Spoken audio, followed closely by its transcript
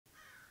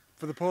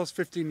For the past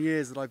 15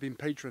 years that I've been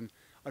patron,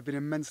 I've been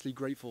immensely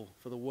grateful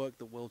for the work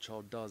that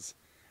WellChild does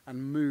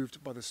and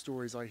moved by the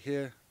stories I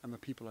hear and the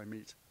people I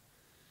meet.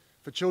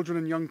 For children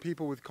and young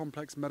people with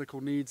complex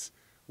medical needs,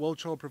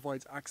 WellChild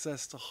provides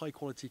access to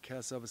high-quality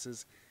care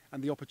services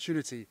and the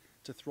opportunity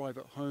to thrive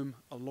at home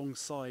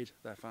alongside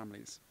their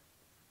families.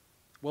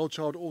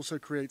 WellChild also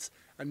creates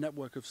a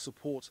network of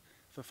support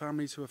for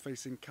families who are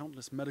facing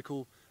countless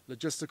medical,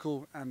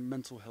 logistical and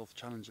mental health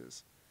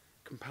challenges,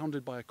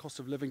 compounded by a cost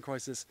of living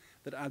crisis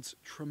that adds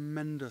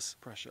tremendous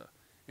pressure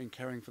in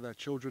caring for their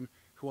children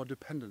who are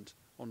dependent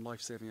on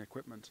life-saving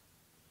equipment.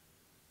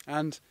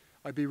 And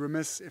I'd be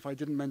remiss if I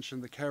didn't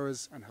mention the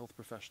carers and health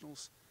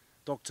professionals,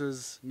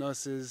 doctors,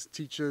 nurses,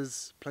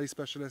 teachers, play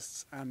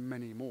specialists and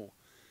many more,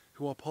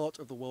 who are part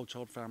of the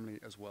WellChild family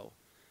as well.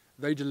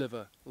 They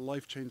deliver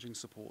life-changing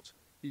support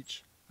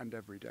each and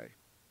every day.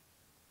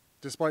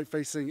 Despite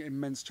facing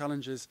immense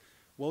challenges,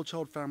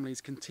 WellChild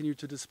families continue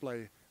to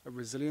display a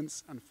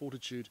resilience and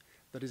fortitude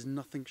that is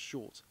nothing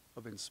short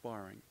of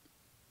inspiring.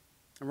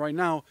 And right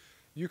now,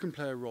 you can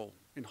play a role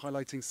in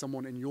highlighting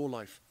someone in your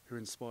life who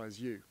inspires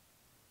you.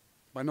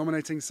 By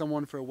nominating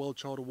someone for a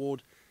WellChild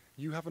Award,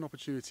 you have an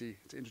opportunity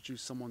to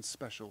introduce someone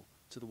special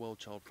to the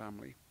WellChild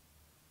family.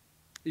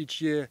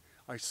 Each year,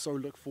 I so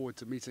look forward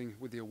to meeting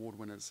with the award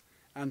winners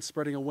and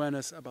spreading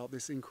awareness about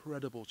this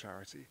incredible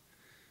charity.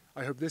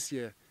 I hope this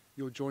year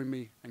you'll join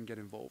me and get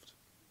involved.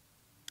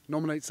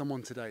 Nominate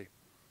someone today.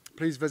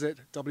 Please visit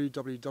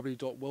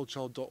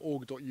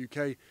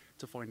www.wellchild.org.uk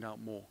to find out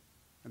more.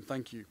 And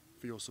thank you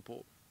for your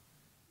support.